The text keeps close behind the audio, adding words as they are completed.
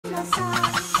Hey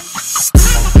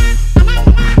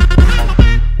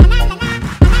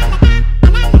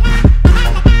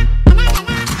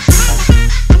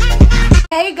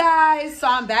guys, so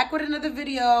I'm back with another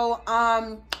video.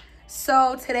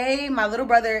 So today my little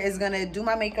brother is gonna do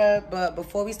my makeup, but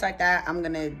before we start that, I'm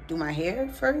gonna do my hair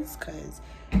first because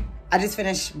I just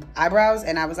finished eyebrows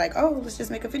and I was like, oh, let's just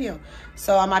make a video.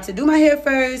 So I'm about to do my hair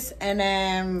first and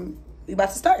then we about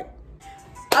to start.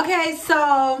 Okay,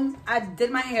 so I did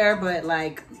my hair, but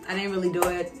like I didn't really do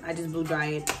it. I just blew dry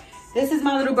it. This is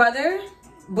my little brother,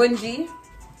 Bunji.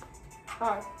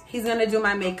 Hi. He's gonna do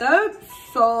my makeup.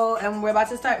 So, and we're about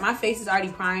to start. My face is already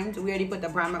primed. We already put the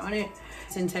primer on it.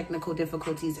 It's in technical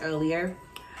difficulties earlier.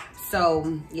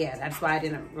 So, yeah, that's why I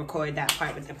didn't record that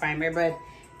part with the primer. But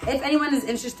if anyone is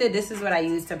interested, this is what I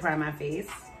use to prime my face.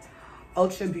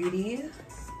 Ultra Beauty.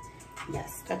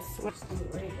 Yes, that's what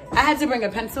I had to bring a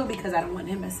pencil because I don't want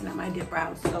him messing up my dip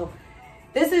brows. So,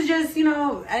 this is just, you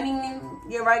know,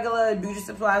 your regular beauty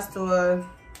supply store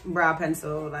brow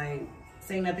pencil. Like,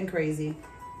 saying nothing crazy.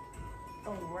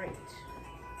 All right.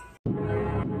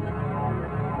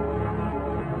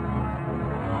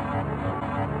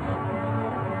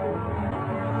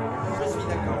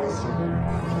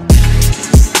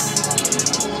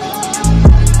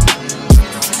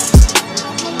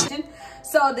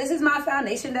 So this is my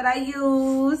foundation that I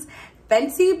use,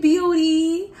 Fenty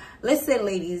Beauty. Listen,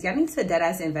 ladies, y'all need to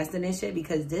deadass invest in this shit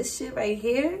because this shit right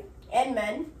here and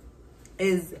men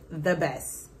is the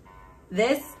best.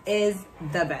 This is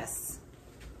the best.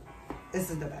 This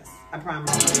is the best. I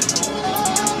promise.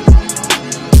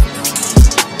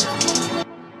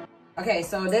 Okay,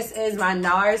 so this is my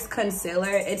NARS concealer.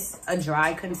 It's a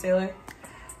dry concealer.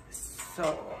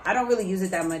 So I don't really use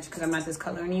it that much because I'm not this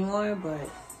color anymore, but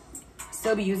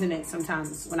still be using it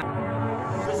sometimes when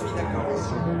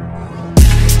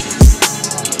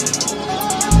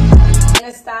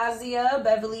Anastasia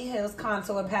Beverly Hills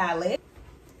Contour Palette.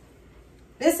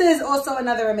 This is also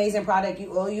another amazing product.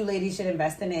 All you ladies should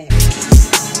invest in it.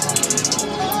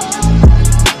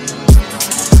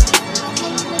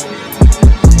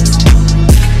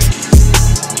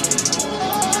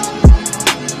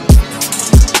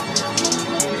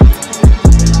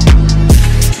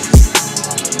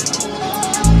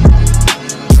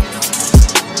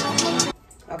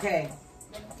 Okay.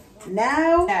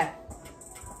 Now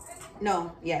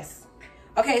no, yes.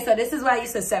 Okay, so this is why I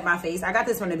used to set my face. I got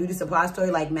this from the beauty supply store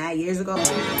like mad years ago. Now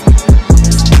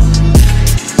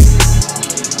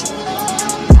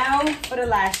for the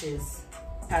lashes.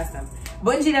 Pass them.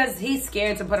 Bunji he's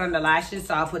scared to put on the lashes,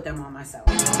 so I'll put them on myself.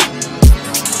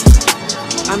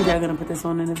 I'm just gonna put this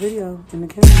on in the video, in the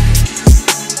camera.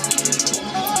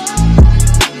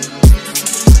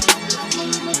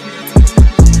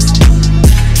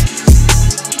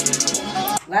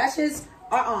 Lashes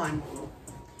are on.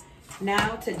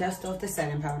 Now to dust off the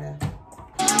setting powder.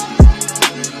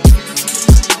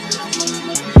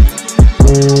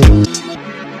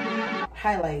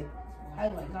 Highlight.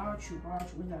 Highlight. Aren't you?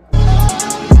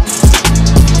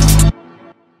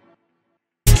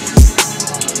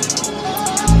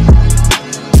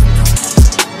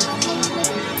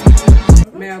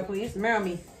 Mirror, please. Mirror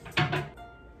me.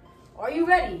 Are you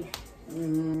ready?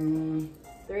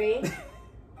 3,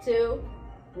 2,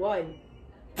 1.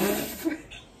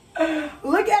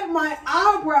 Look at my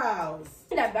eyebrows.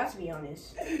 That bad, to be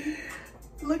honest.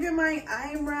 Look at my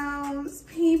eyebrows,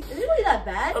 people. Is it really that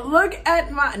bad? Look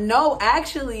at my, no,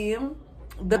 actually,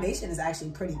 the foundation is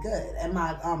actually pretty good. And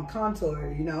my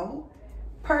contour, you know.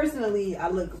 Personally, I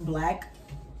look black.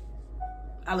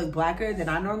 I look blacker than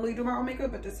I normally do my own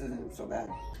makeup, but this isn't so bad.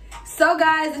 So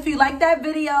guys, if you like that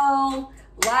video,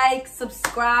 like,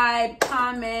 subscribe,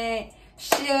 comment,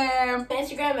 share.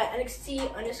 Instagram at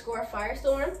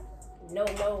NXT_Firestorm. No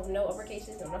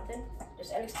uppercases, no nothing.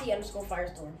 Just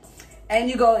NXT_Firestorm. And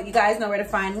you guys know where to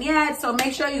find me at. So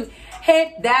make sure you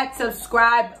hit that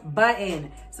subscribe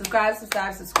button. Subscribe,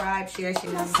 share.